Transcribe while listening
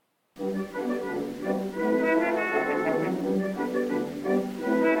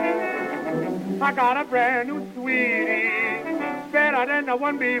I got a brand new sweetie, better than the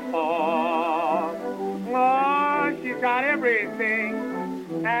one before. Oh, she's got everything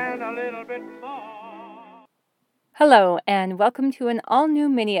and a little bit more. Hello, and welcome to an all-new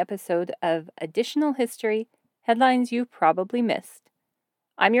mini-episode of Additional History, Headlines You Probably Missed.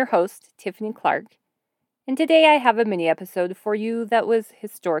 I'm your host, Tiffany Clark, and today I have a mini-episode for you that was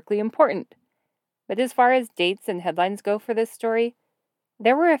historically important. But as far as dates and headlines go for this story,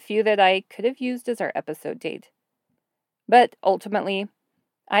 there were a few that I could have used as our episode date. But ultimately,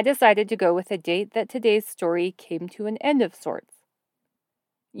 I decided to go with a date that today's story came to an end of sorts.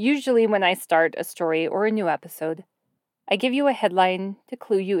 Usually when I start a story or a new episode, I give you a headline to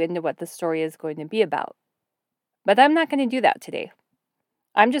clue you into what the story is going to be about. But I'm not going to do that today.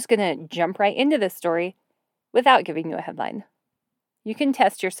 I'm just going to jump right into this story without giving you a headline. You can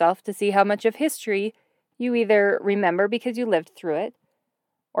test yourself to see how much of history you either remember because you lived through it,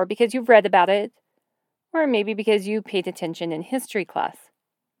 or because you've read about it, or maybe because you paid attention in history class.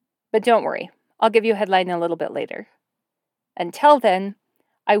 But don't worry, I'll give you a headline a little bit later. Until then,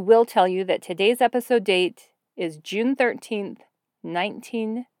 I will tell you that today's episode date is June 13th,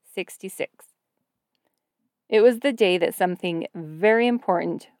 1966. It was the day that something very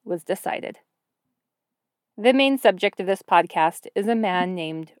important was decided. The main subject of this podcast is a man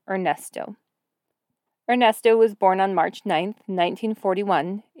named Ernesto. Ernesto was born on March 9th,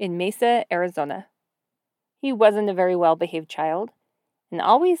 1941, in Mesa, Arizona. He wasn't a very well-behaved child, and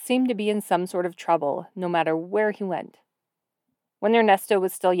always seemed to be in some sort of trouble, no matter where he went. When Ernesto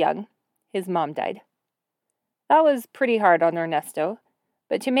was still young, his mom died. That was pretty hard on Ernesto,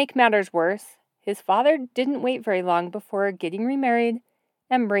 but to make matters worse, his father didn't wait very long before getting remarried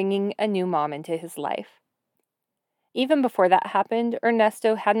and bringing a new mom into his life. Even before that happened,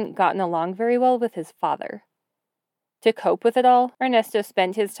 Ernesto hadn't gotten along very well with his father. To cope with it all, Ernesto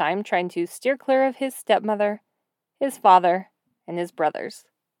spent his time trying to steer clear of his stepmother, his father, and his brothers.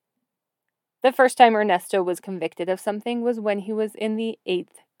 The first time Ernesto was convicted of something was when he was in the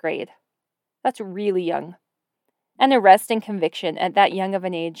 8th grade. That's really young. An arrest and conviction at that young of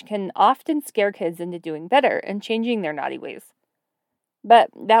an age can often scare kids into doing better and changing their naughty ways. But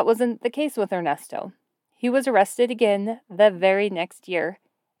that wasn't the case with Ernesto. He was arrested again the very next year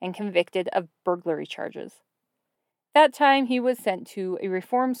and convicted of burglary charges. That time he was sent to a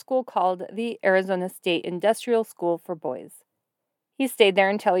reform school called the Arizona State Industrial School for Boys. He stayed there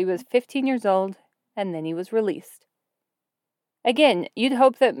until he was 15 years old, and then he was released. Again, you'd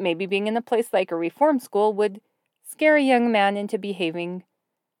hope that maybe being in a place like a reform school would scare a young man into behaving,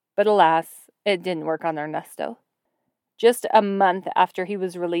 but alas, it didn't work on Ernesto. Just a month after he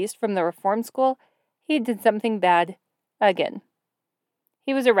was released from the reform school, he did something bad again.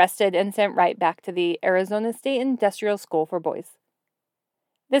 He was arrested and sent right back to the Arizona State Industrial School for Boys.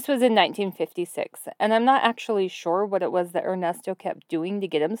 This was in 1956, and I'm not actually sure what it was that Ernesto kept doing to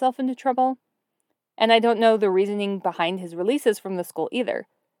get himself into trouble, and I don't know the reasoning behind his releases from the school either.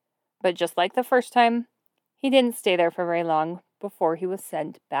 But just like the first time, he didn't stay there for very long before he was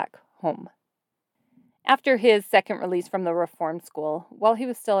sent back home. After his second release from the reform school, while he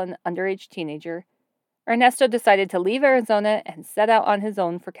was still an underage teenager, Ernesto decided to leave Arizona and set out on his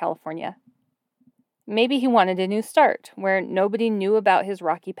own for California. Maybe he wanted a new start, where nobody knew about his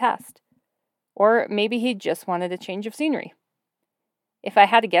rocky past. Or maybe he just wanted a change of scenery. If I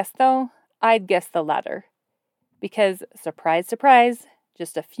had to guess, though, I'd guess the latter. Because, surprise, surprise,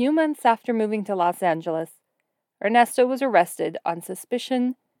 just a few months after moving to Los Angeles, Ernesto was arrested on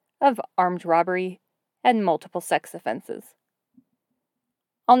suspicion of armed robbery and multiple sex offenses.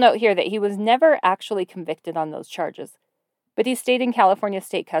 I'll note here that he was never actually convicted on those charges, but he stayed in California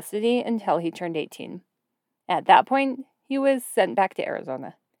state custody until he turned 18. At that point, he was sent back to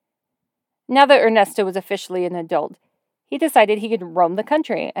Arizona. Now that Ernesto was officially an adult, he decided he could roam the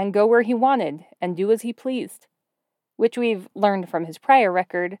country and go where he wanted and do as he pleased, which we've learned from his prior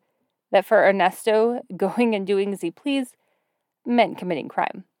record that for Ernesto, going and doing as he pleased meant committing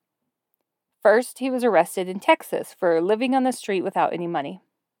crime. First, he was arrested in Texas for living on the street without any money.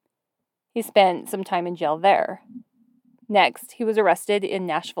 He spent some time in jail there. Next, he was arrested in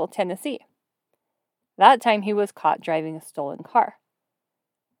Nashville, Tennessee. That time he was caught driving a stolen car.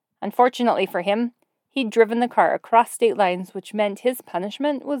 Unfortunately for him, he'd driven the car across state lines, which meant his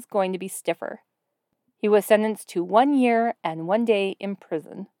punishment was going to be stiffer. He was sentenced to 1 year and 1 day in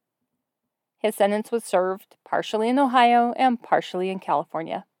prison. His sentence was served partially in Ohio and partially in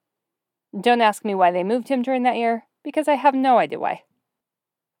California. Don't ask me why they moved him during that year, because I have no idea why.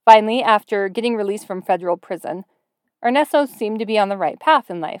 Finally, after getting released from federal prison, Ernesto seemed to be on the right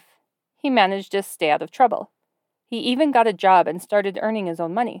path in life. He managed to stay out of trouble. He even got a job and started earning his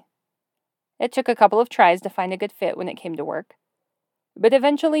own money. It took a couple of tries to find a good fit when it came to work, but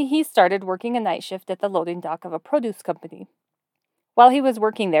eventually he started working a night shift at the loading dock of a produce company. While he was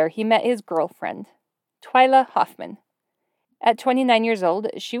working there, he met his girlfriend, Twyla Hoffman. At 29 years old,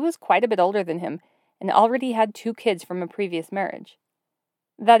 she was quite a bit older than him and already had 2 kids from a previous marriage.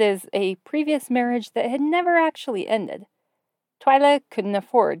 That is, a previous marriage that had never actually ended. Twyla couldn't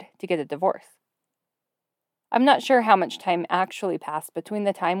afford to get a divorce. I'm not sure how much time actually passed between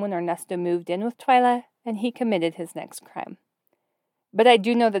the time when Ernesto moved in with Twyla and he committed his next crime. But I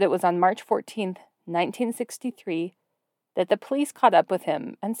do know that it was on March 14th, 1963, that the police caught up with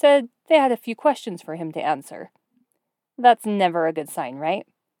him and said they had a few questions for him to answer. That's never a good sign, right?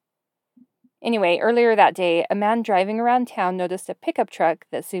 Anyway, earlier that day, a man driving around town noticed a pickup truck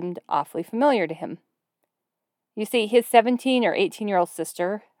that seemed awfully familiar to him. You see, his 17 or 18-year-old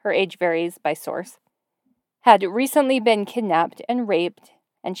sister, her age varies by source, had recently been kidnapped and raped,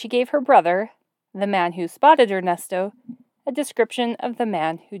 and she gave her brother, the man who spotted Ernesto, a description of the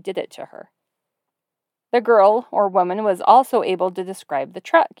man who did it to her. The girl, or woman, was also able to describe the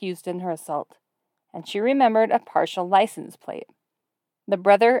truck used in her assault, and she remembered a partial license plate. The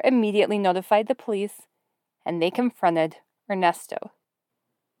brother immediately notified the police, and they confronted Ernesto.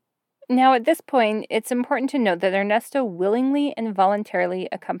 Now, at this point, it's important to note that Ernesto willingly and voluntarily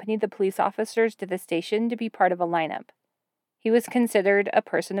accompanied the police officers to the station to be part of a lineup. He was considered a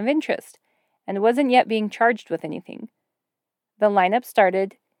person of interest, and wasn't yet being charged with anything. The lineup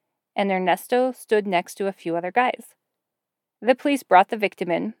started, and Ernesto stood next to a few other guys. The police brought the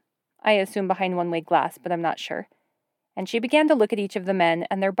victim in, I assume behind one-way glass, but I'm not sure, and she began to look at each of the men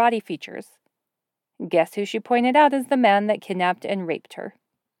and their body features. Guess who she pointed out as the man that kidnapped and raped her?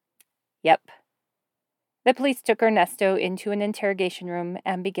 Yep. The police took Ernesto into an interrogation room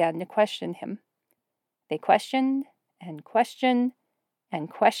and began to question him. They questioned and questioned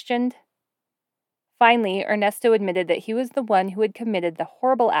and questioned. Finally, Ernesto admitted that he was the one who had committed the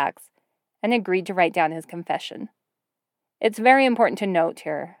horrible acts and agreed to write down his confession. It's very important to note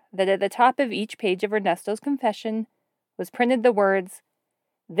here that at the top of each page of Ernesto's confession was printed the words,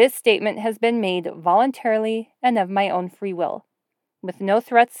 "This statement has been made voluntarily and of my own free will, with no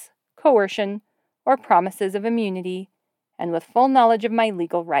threats, coercion, or promises of immunity, and with full knowledge of my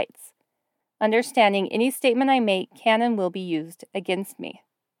legal rights, understanding any statement I make can and will be used against me."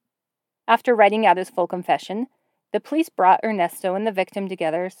 After writing out his full confession, the police brought Ernesto and the victim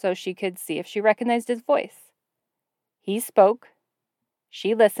together so she could see if she recognized his voice. He spoke,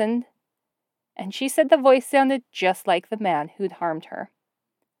 she listened, and she said the voice sounded just like the man who'd harmed her.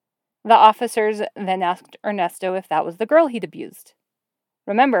 The officers then asked Ernesto if that was the girl he'd abused.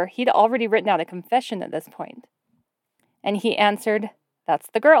 Remember, he'd already written out a confession at this point. And he answered, "That's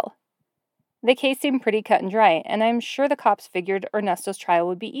the girl." The case seemed pretty cut and dry, and I'm sure the cops figured Ernesto's trial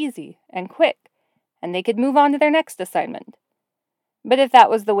would be easy and quick, and they could move on to their next assignment. But if that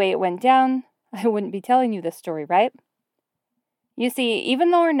was the way it went down, I wouldn't be telling you this story, right? You see, even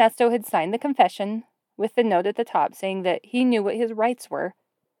though Ernesto had signed the confession, with the note at the top saying that he knew what his rights were,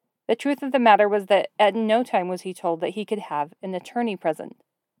 the truth of the matter was that at no time was he told that he could have an attorney present.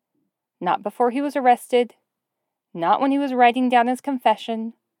 Not before he was arrested, not when he was writing down his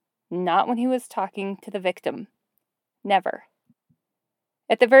confession, not when he was talking to the victim. Never.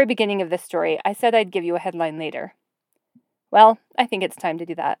 At the very beginning of this story, I said I'd give you a headline later. Well, I think it's time to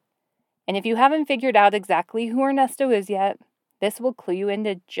do that. And if you haven't figured out exactly who Ernesto is yet, this will clue you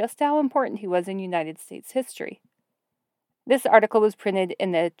into just how important he was in United States history. This article was printed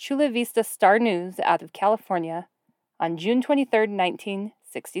in the Chula Vista Star-News out of California on June 23,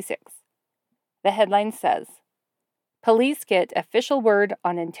 1966. The headline says, "Police get official word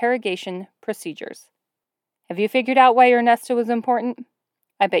on interrogation procedures." Have you figured out why Ernesto was important?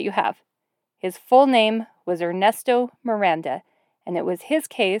 I bet you have. His full name was Ernesto Miranda, and it was his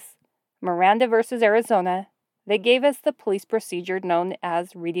case, Miranda versus Arizona, that gave us the police procedure known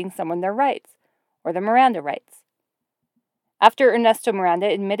as reading someone their rights, or the Miranda rights. After Ernesto Miranda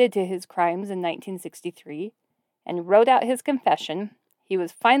admitted to his crimes in 1963 and wrote out his confession, he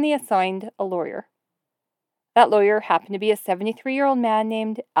was finally assigned a lawyer. That lawyer happened to be a 73-year-old man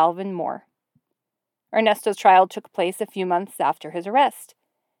named Alvin Moore. Ernesto's trial took place a few months after his arrest,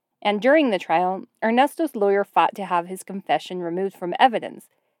 and during the trial, Ernesto's lawyer fought to have his confession removed from evidence,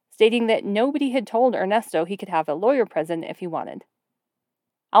 stating that nobody had told Ernesto he could have a lawyer present if he wanted.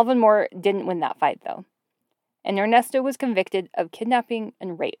 Alvin Moore didn't win that fight, though, and Ernesto was convicted of kidnapping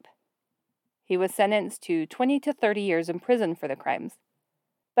and rape. He was sentenced to 20 to 30 years in prison for the crimes,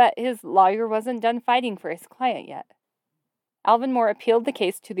 but his lawyer wasn't done fighting for his client yet. Alvin Moore appealed the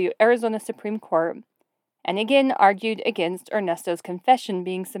case to the Arizona Supreme Court, and again argued against Ernesto's confession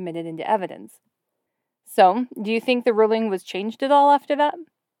being submitted into evidence. So, do you think the ruling was changed at all after that?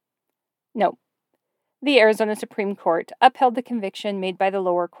 No. The Arizona Supreme Court upheld the conviction made by the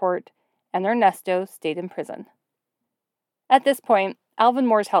lower court, and Ernesto stayed in prison. At this point, Alvin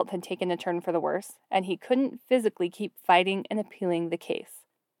Moore's health had taken a turn for the worse, and he couldn't physically keep fighting and appealing the case.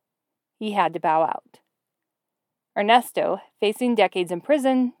 He had to bow out. Ernesto, facing decades in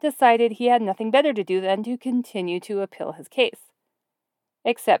prison, decided he had nothing better to do than to continue to appeal his case.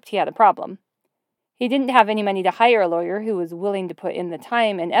 Except he had a problem. He didn't have any money to hire a lawyer who was willing to put in the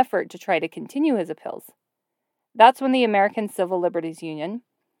time and effort to try to continue his appeals. That's when the American Civil Liberties Union,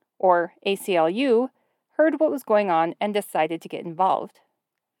 or ACLU, heard what was going on and decided to get involved.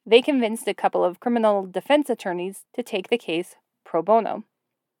 They convinced a couple of criminal defense attorneys to take the case pro bono.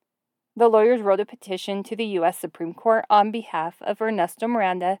 The lawyers wrote a petition to the U.S. Supreme Court on behalf of Ernesto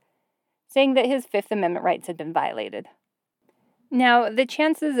Miranda, saying that his Fifth Amendment rights had been violated. Now, the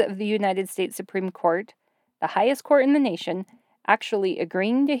chances of the United States Supreme Court, the highest court in the nation, actually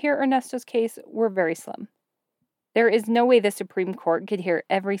agreeing to hear Ernesto's case were very slim. There is no way the Supreme Court could hear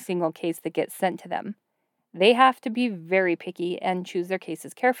every single case that gets sent to them. They have to be very picky and choose their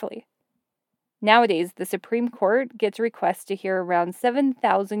cases carefully. Nowadays, the Supreme Court gets requests to hear around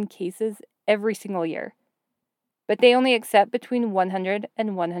 7,000 cases every single year, but they only accept between 100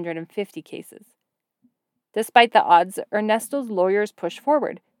 and 150 cases. Despite the odds, Ernesto's lawyers pushed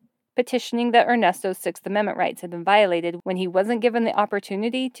forward, petitioning that Ernesto's Sixth Amendment rights had been violated when he wasn't given the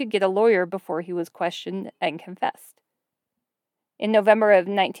opportunity to get a lawyer before he was questioned and confessed. In November of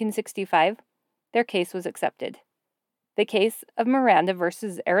 1965, their case was accepted. The case of Miranda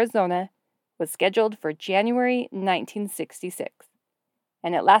versus Arizona was scheduled for January 1966,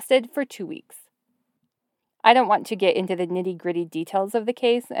 and it lasted for 2 weeks. I don't want to get into the nitty-gritty details of the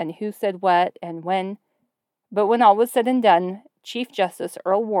case and who said what and when, but when all was said and done, Chief Justice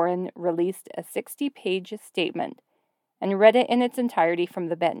Earl Warren released a 60-page statement and read it in its entirety from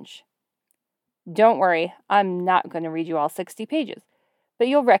the bench. Don't worry, I'm not going to read you all 60 pages, but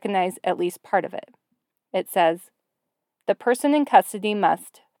you'll recognize at least part of it. It says, "The person in custody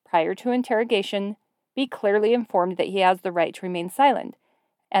must, prior to interrogation, be clearly informed that he has the right to remain silent,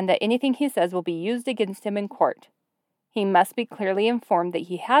 and that anything he says will be used against him in court. He must be clearly informed that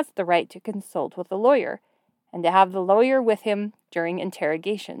he has the right to consult with a lawyer, and to have the lawyer with him during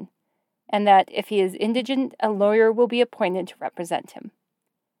interrogation, and that if he is indigent, a lawyer will be appointed to represent him."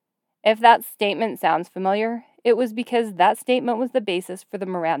 If that statement sounds familiar, it was because that statement was the basis for the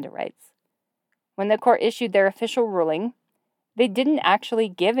Miranda rights. When the court issued their official ruling, they didn't actually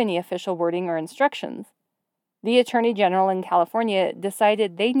give any official wording or instructions. The Attorney General in California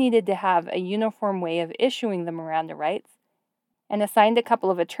decided they needed to have a uniform way of issuing the Miranda rights, and assigned a couple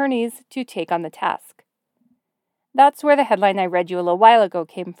of attorneys to take on the task. That's where the headline I read you a little while ago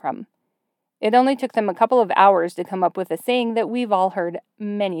came from. It only took them a couple of hours to come up with a saying that we've all heard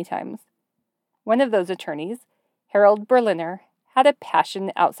many times. One of those attorneys, Harold Berliner, had a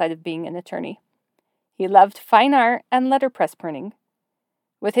passion outside of being an attorney. He loved fine art and letterpress printing.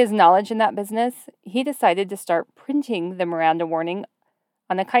 With his knowledge in that business, he decided to start printing the Miranda warning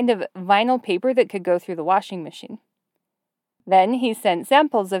on a kind of vinyl paper that could go through the washing machine. Then he sent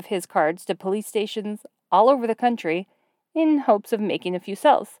samples of his cards to police stations all over the country in hopes of making a few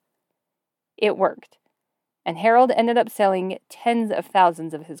sales. It worked, and Harold ended up selling tens of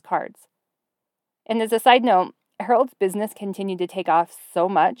thousands of his cards. And as a side note, Harold's business continued to take off so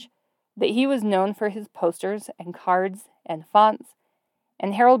much that he was known for his posters and cards and fonts,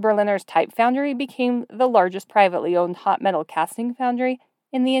 and Harold Berliner's Type Foundry became the largest privately owned hot metal casting foundry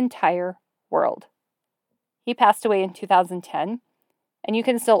in the entire world. He passed away in 2010, and you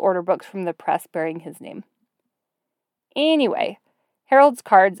can still order books from the press bearing his name. Anyway, Harold's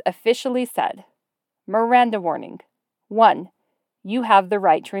cards officially said, Miranda warning. 1. You have the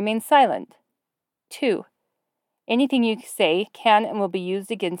right to remain silent. 2. Anything you say can and will be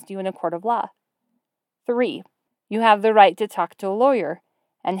used against you in a court of law. 3. You have the right to talk to a lawyer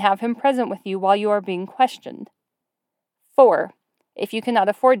and have him present with you while you are being questioned. 4. If you cannot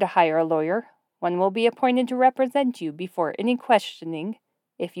afford to hire a lawyer, one will be appointed to represent you before any questioning,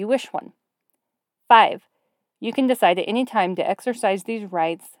 if you wish one. 5. You can decide at any time to exercise these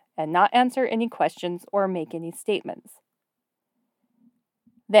rights and not answer any questions or make any statements.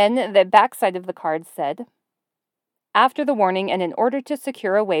 Then the backside of the card said, after the warning and in order to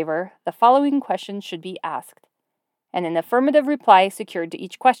secure a waiver, the following questions should be asked, and an affirmative reply secured to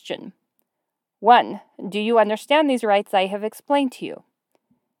each question. 1. Do you understand these rights I have explained to you?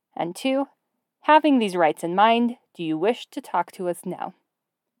 And 2. Having these rights in mind, do you wish to talk to us now?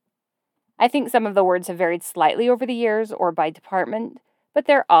 I think some of the words have varied slightly over the years or by department, but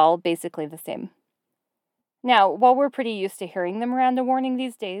they're all basically the same. Now, while we're pretty used to hearing the Miranda warning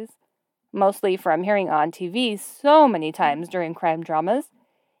these days, mostly from hearing on TV so many times during crime dramas,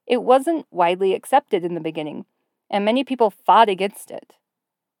 it wasn't widely accepted in the beginning, and many people fought against it.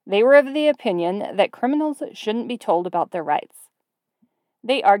 They were of the opinion that criminals shouldn't be told about their rights.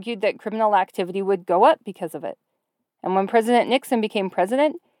 They argued that criminal activity would go up because of it, and when President Nixon became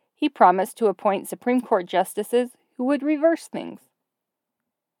president, he promised to appoint Supreme Court justices who would reverse things.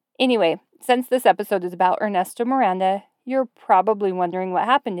 Anyway, since this episode is about Ernesto Miranda, you're probably wondering what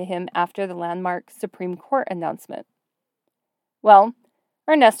happened to him after the landmark Supreme Court announcement. Well,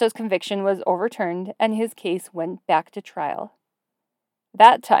 Ernesto's conviction was overturned and his case went back to trial.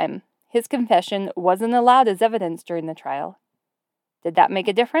 That time, his confession wasn't allowed as evidence during the trial. Did that make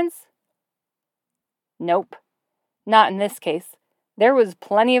a difference? Nope. Not in this case. There was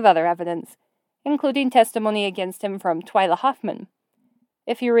plenty of other evidence, including testimony against him from Twyla Hoffman.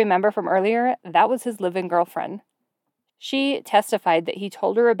 If you remember from earlier, that was his live-in girlfriend. She testified that he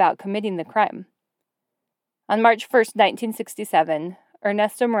told her about committing the crime. On March 1st, 1967,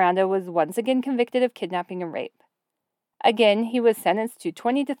 Ernesto Miranda was once again convicted of kidnapping and rape. Again, he was sentenced to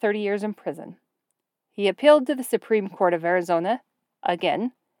 20 to 30 years in prison. He appealed to the Supreme Court of Arizona,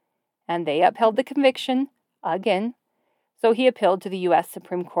 again, and they upheld the conviction, again. So he appealed to the U.S.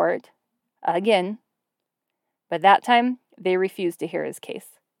 Supreme Court, again. But that time, they refused to hear his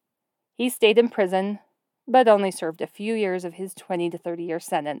case. He stayed in prison, but only served a few years of his 20 to 30-year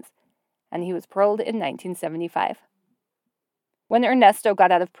sentence, and he was paroled in 1975. When Ernesto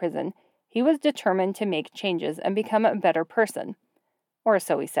got out of prison, he was determined to make changes and become a better person, or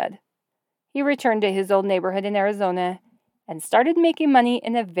so he said. He returned to his old neighborhood in Arizona and started making money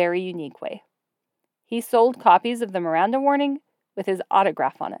in a very unique way. He sold copies of the Miranda warning with his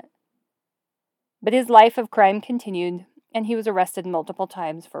autograph on it. But his life of crime continued, and he was arrested multiple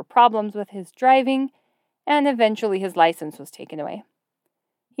times for problems with his driving, and eventually his license was taken away.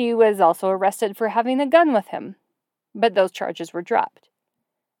 He was also arrested for having a gun with him, but those charges were dropped.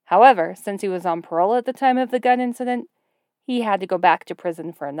 However, since he was on parole at the time of the gun incident, he had to go back to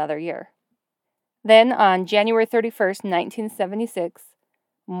prison for another year. Then, on January 31st, 1976,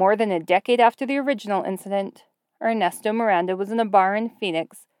 more than a decade after the original incident, Ernesto Miranda was in a bar in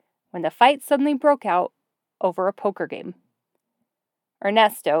Phoenix when the fight suddenly broke out over a poker game.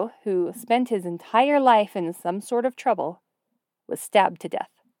 Ernesto, who spent his entire life in some sort of trouble, was stabbed to death.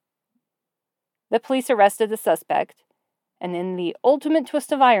 The police arrested the suspect, and in the ultimate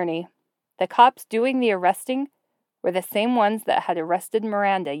twist of irony, the cops doing the arresting were the same ones that had arrested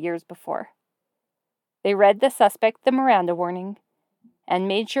Miranda years before. They read the suspect the Miranda warning and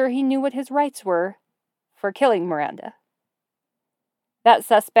made sure he knew what his rights were for killing Miranda. That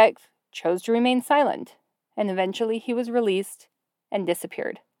suspect chose to remain silent, and eventually he was released and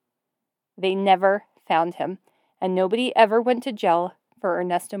disappeared. They never found him, and nobody ever went to jail for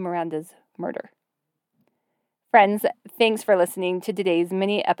Ernesto Miranda's murder. Friends, thanks for listening to today's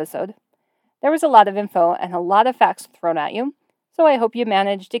mini episode. There was a lot of info and a lot of facts thrown at you, so I hope you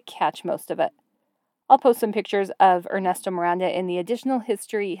managed to catch most of it. I'll post some pictures of Ernesto Miranda in the Additional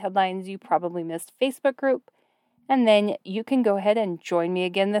History Headlines You Probably Missed Facebook group, and then you can go ahead and join me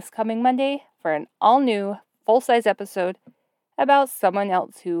again this coming Monday for an all-new, full-size episode about someone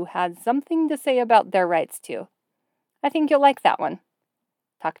else who had something to say about their rights too. I think you'll like that one.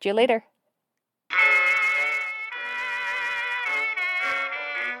 Talk to you later.